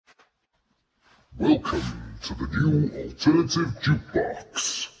Welcome to the new alternative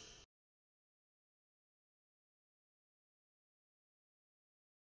jukebox.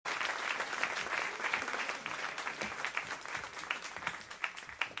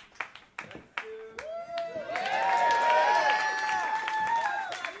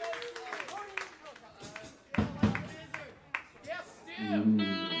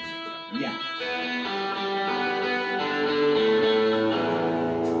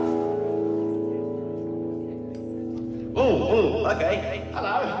 Okay,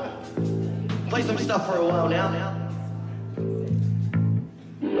 hello. Play some stuff for a while now.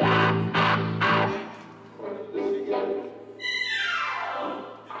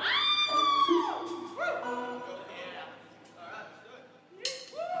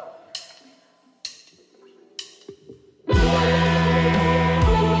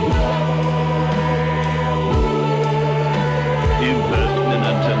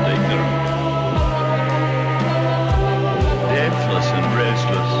 Impertinent and ignorant. Deathless and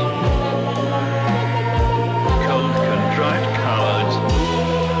restless, cold, contrite cowards,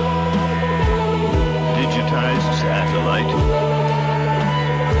 digitized satellite,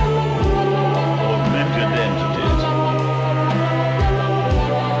 augmented entities,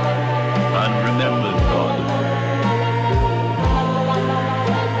 unremembered God.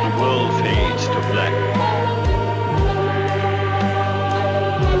 The world fades to black.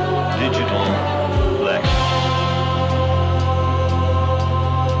 Digital black.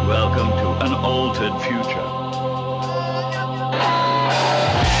 Welcome to an altered future.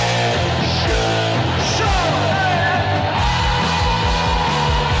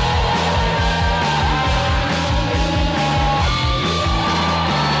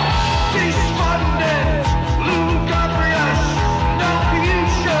 Despondent, lugubrious, no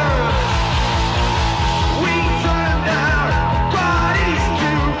future. We turned our bodies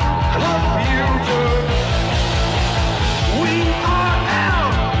to computer. We are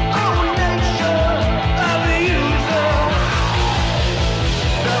our own nature of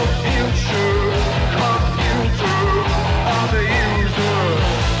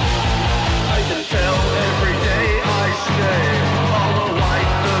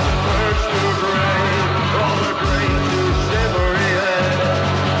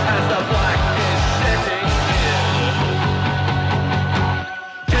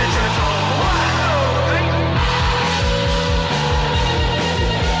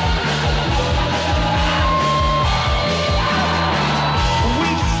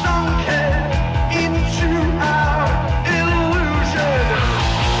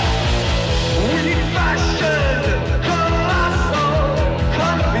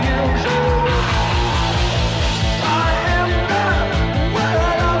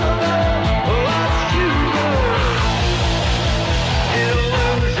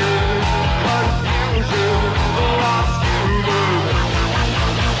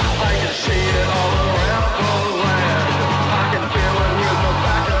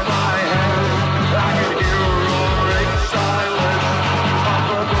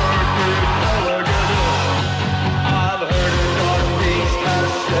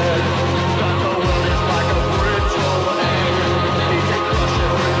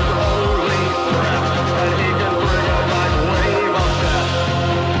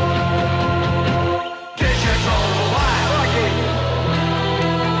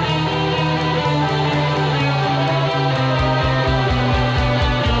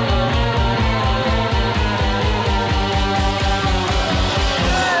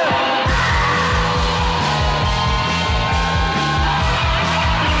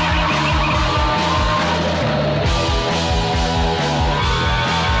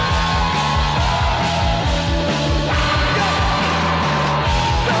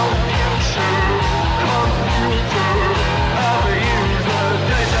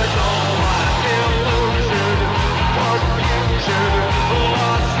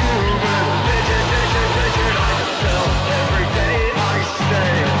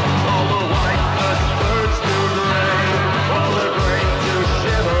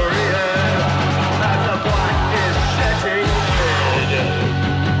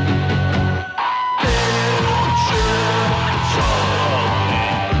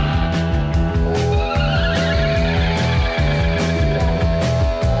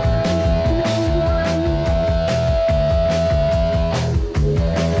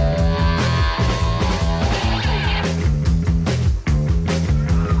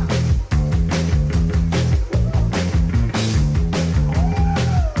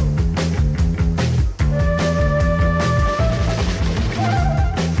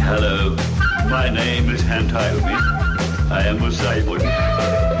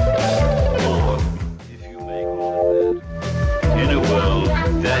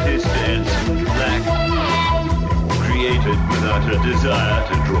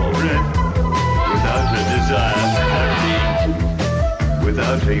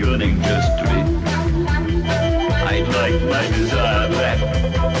without a yearning just to be. I'd like my desire back,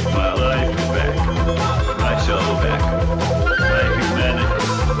 my life back, my soul back, my humanity.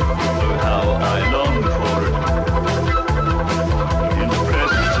 Oh, how I long for it. In the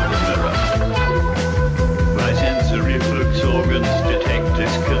presence of the mirror, my sensory flux organs detect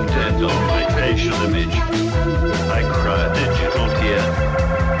discontent on my facial image. I cry a digital tear,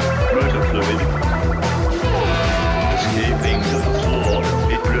 motor fluid, escaping to the floor.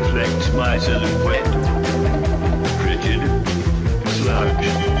 It reflects my silhouette, frigid,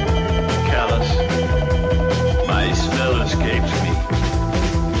 slouched, callous. My smell escapes me,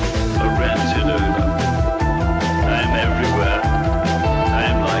 a rancid odor. I am everywhere. I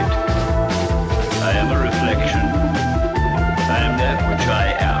am light. I am a reflection. I am that which I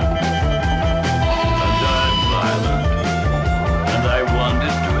am. And I am violent. And I want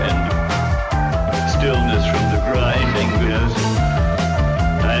it to end. Stillness from the grinding gears.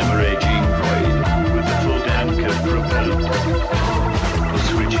 I am a raging void with the full tank of propellant. A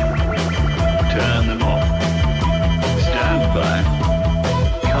switch. Turn them off. Stand by.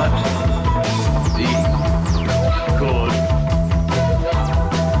 Cut the cord.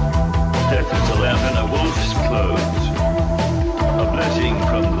 Death is a lamb in a wolf's clothes. A blessing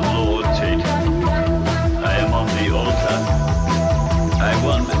from the Lord Satan. I am on the altar. I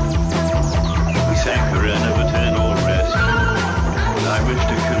wonder. We saccharine of eternal rest. I wish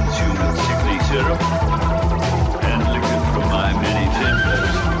to consume its sickly syrup and liquor from my many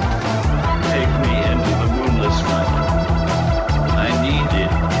temples. Take me into the moonless night. I need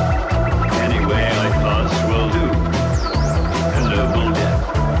it. Any way I pass will do. A noble death,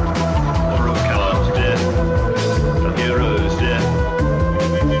 or a coward's death, a hero's death,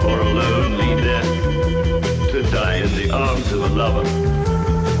 or a lonely death. To die in the arms of a lover,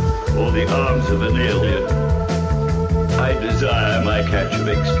 or the arms of an alien. I desire my catch of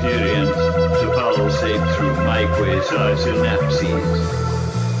experience to pulsate through my quasar synapses,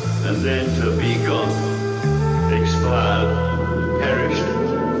 and then to be gone, expired, perished,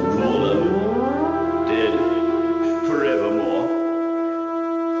 fallen, dead, forevermore.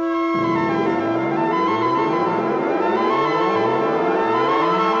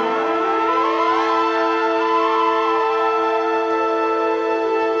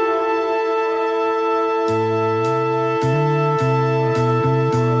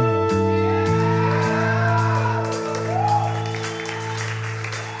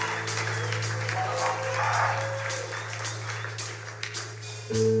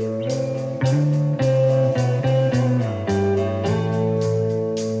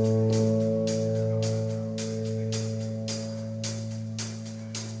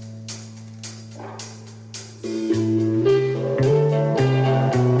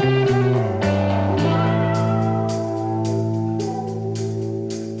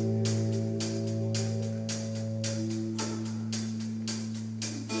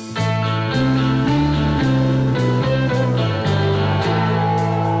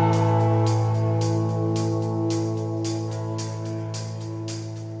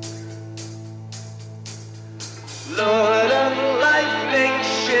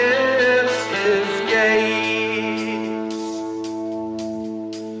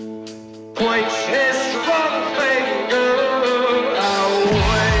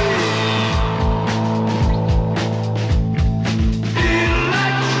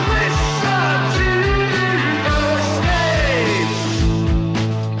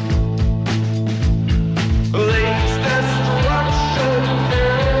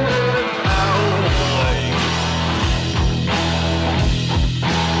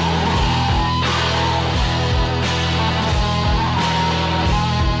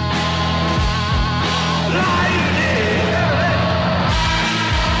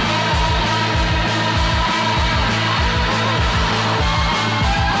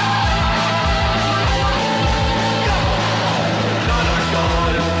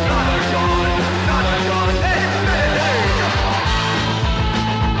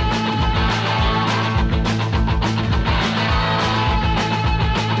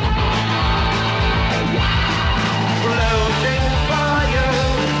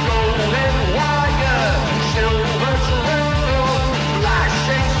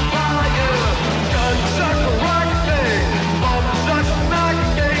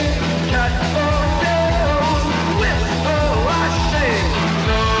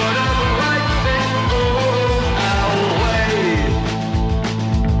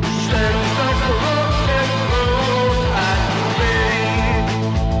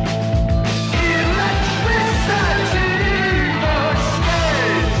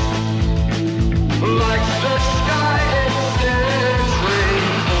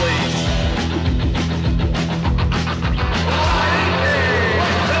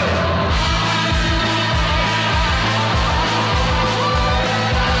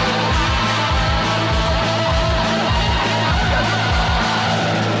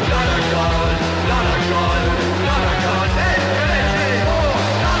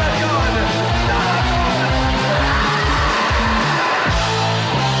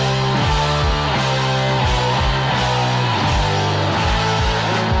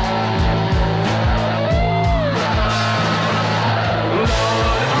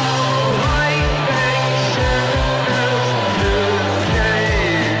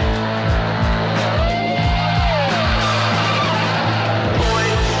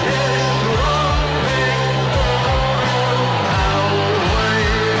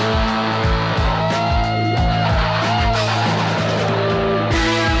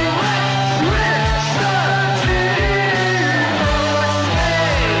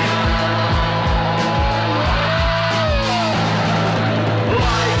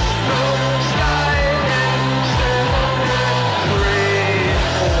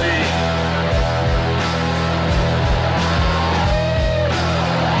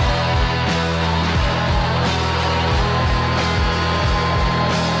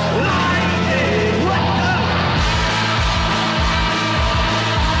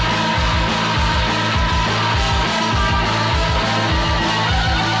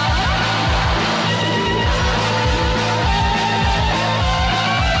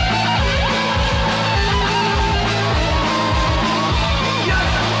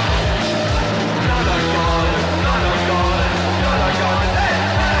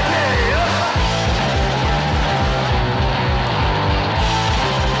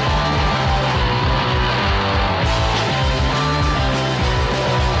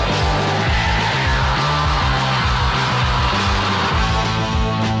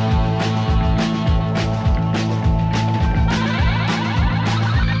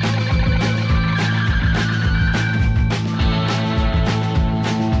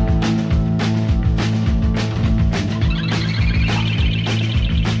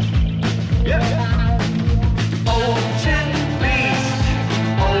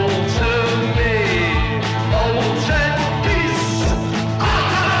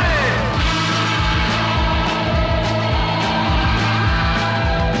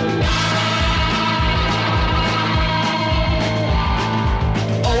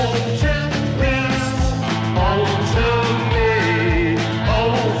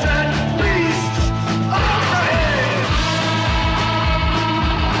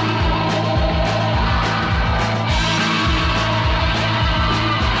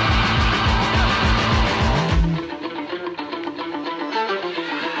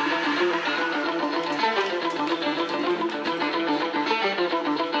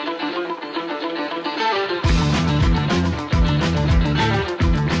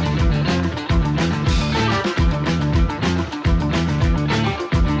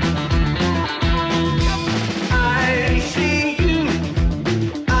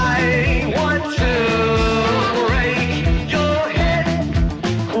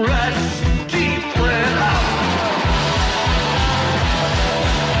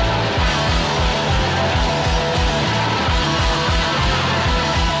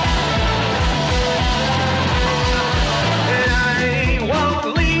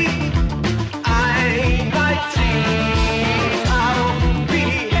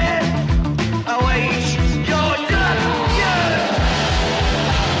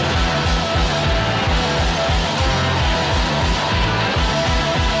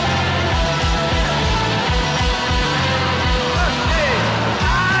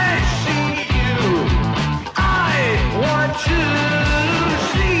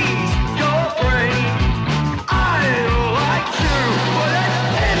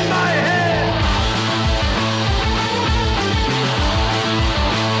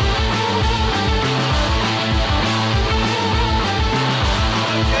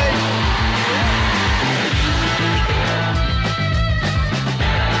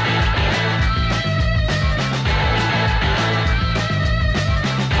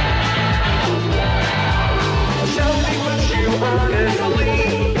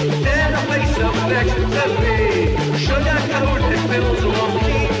 next to me. Sugar-coated pills will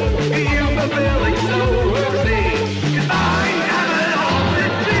keep you from feeling so woozy. 'Cause I have it all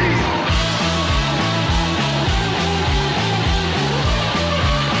in me.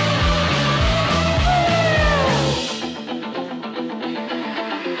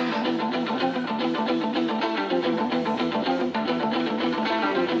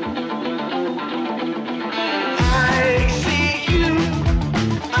 I see you.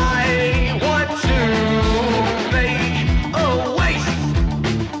 I want to make a waste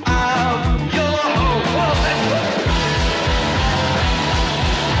of your whole world.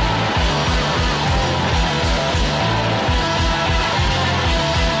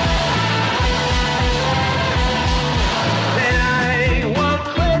 And I won't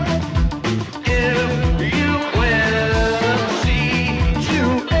quit if you will see to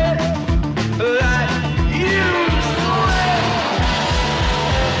it that you swear.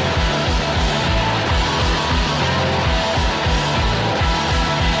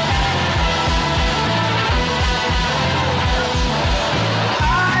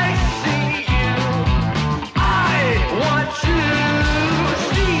 I see you. I want to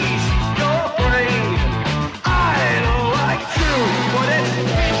seize your brain. I'd like to put it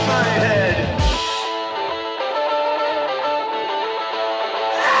in my head.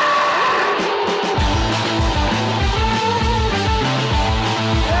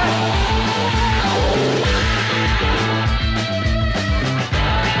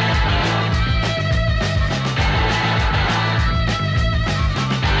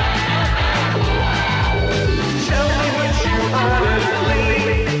 Tell me what you honestly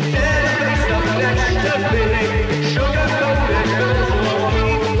did. Face up next to me. Sugar-coated pills will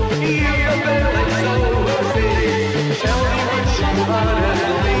keep you from feeling so woozy. Tell me what you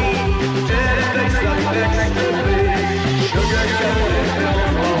honestly did. Face up next to me. Sugar-coated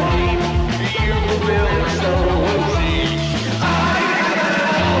pills will keep you from feeling so woozy. I have it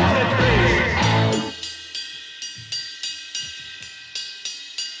all in me.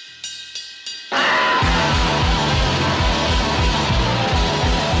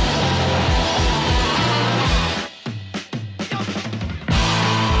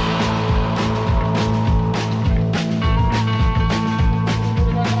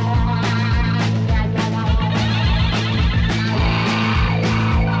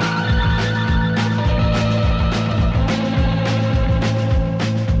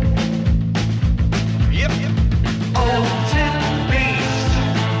 Yep. Altered beast,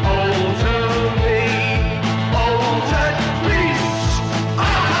 alter me, altered beast.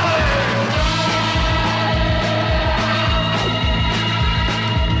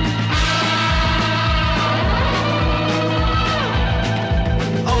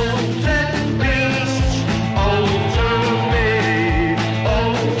 Altered beast, alter me,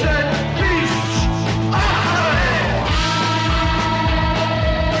 altered beast.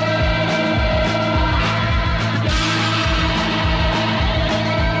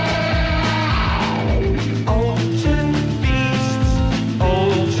 Altered beasts,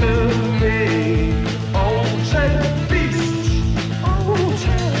 alter me, altered beasts,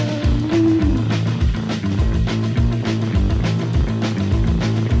 alter me.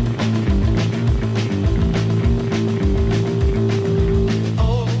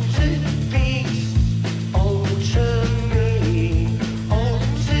 Altered beasts, alter me,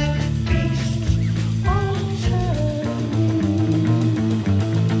 altered beasts, alter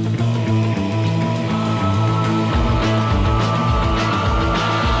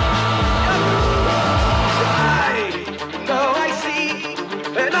I know I see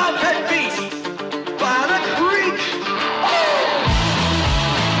an altered beast by the creek.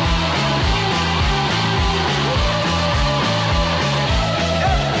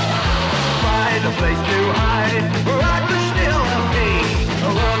 Find a place to hide, right the still of me.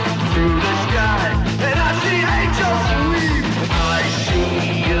 Look through the sky, and I see angels weep. I see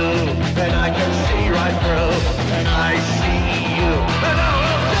you, and I can see right through. And I see you, and I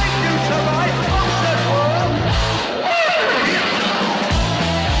will take you to my altered world.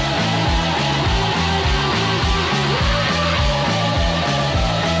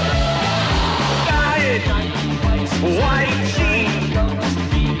 Diet, white sheep,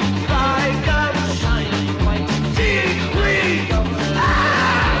 thigh gums, degree.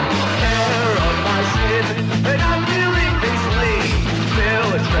 Hair on my skin, and I'm feeling beastly. Feel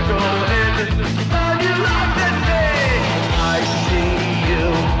a trickle in, oh, you laughed at me.